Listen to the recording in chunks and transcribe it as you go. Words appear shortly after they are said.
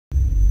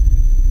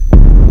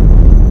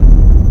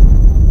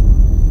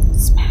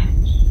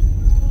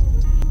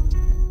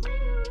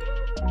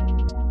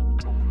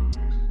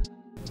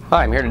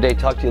Hi, I'm here today to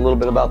talk to you a little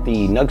bit about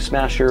the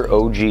Nugsmasher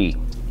OG.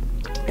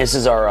 This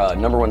is our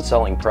 #1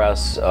 selling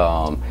press,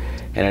 and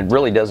it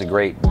really does a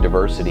great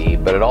diversity,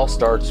 but it all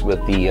starts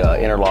with the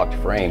interlocked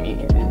frame.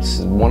 It's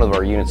one of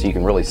our units, so you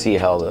can really see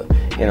how the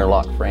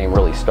interlocked frame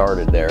really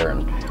started there,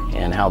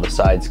 and how the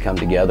sides come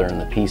together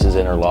and the pieces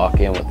interlock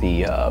in with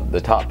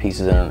the top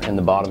pieces and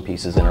the bottom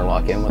pieces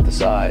interlock in with the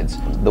sides.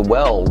 The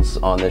welds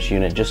on this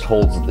unit just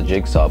holds the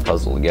jigsaw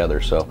puzzle together,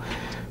 so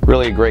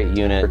really a great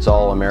unit. It's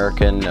all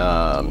American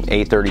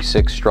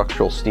A36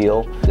 structural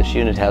steel. This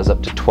unit has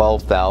up to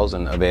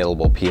 12,000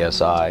 available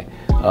PSI,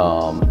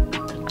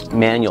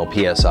 manual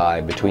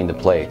PSI between the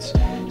plates.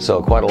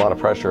 So quite a lot of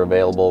pressure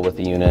available with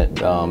the unit.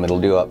 It'll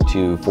do up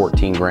to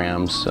 14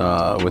 grams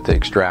with the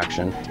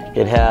extraction.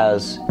 It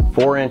has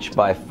 4"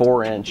 by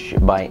 4"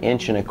 by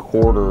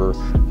 1¼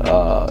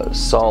 inch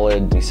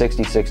solid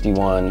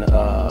 6061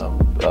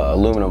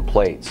 aluminum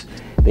plates.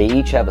 They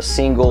each have a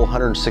single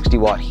 160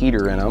 watt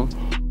heater in them.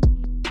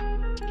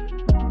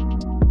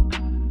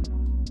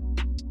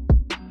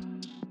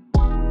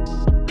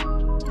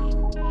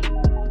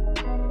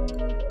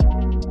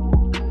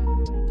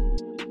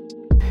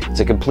 It's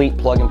a complete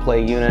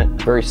plug-and-play unit,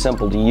 very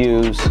simple to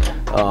use,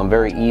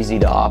 very easy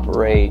to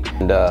operate,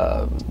 and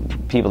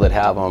people that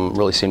have them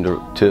really seem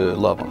to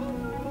love them.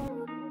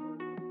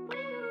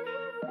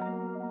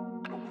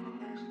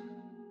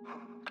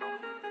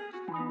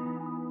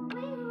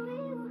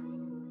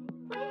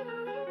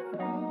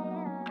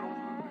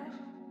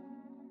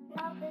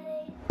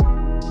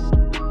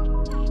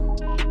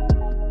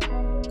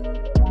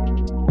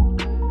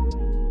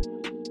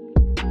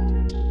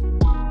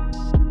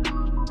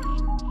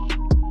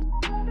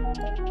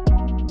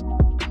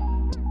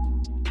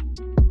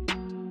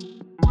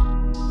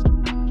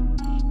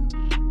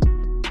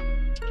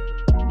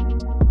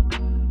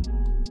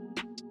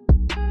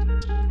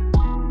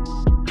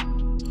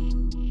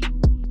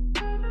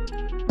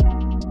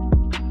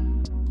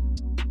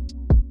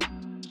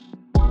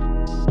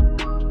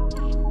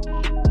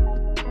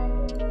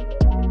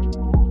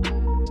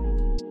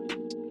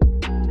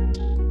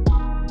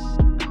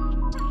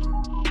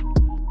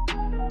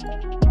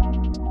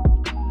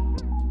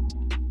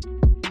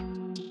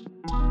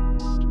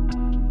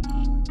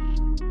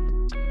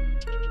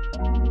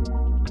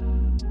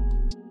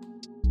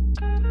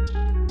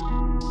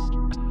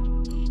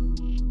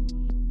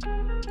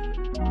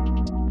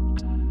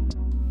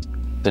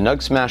 The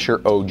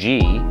Nugsmasher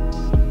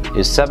OG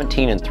is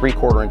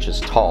 17¾ inches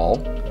tall,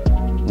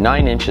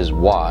 9 inches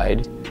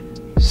wide,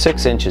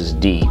 6 inches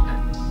deep,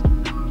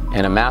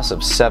 and a mass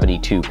of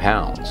 72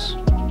 pounds.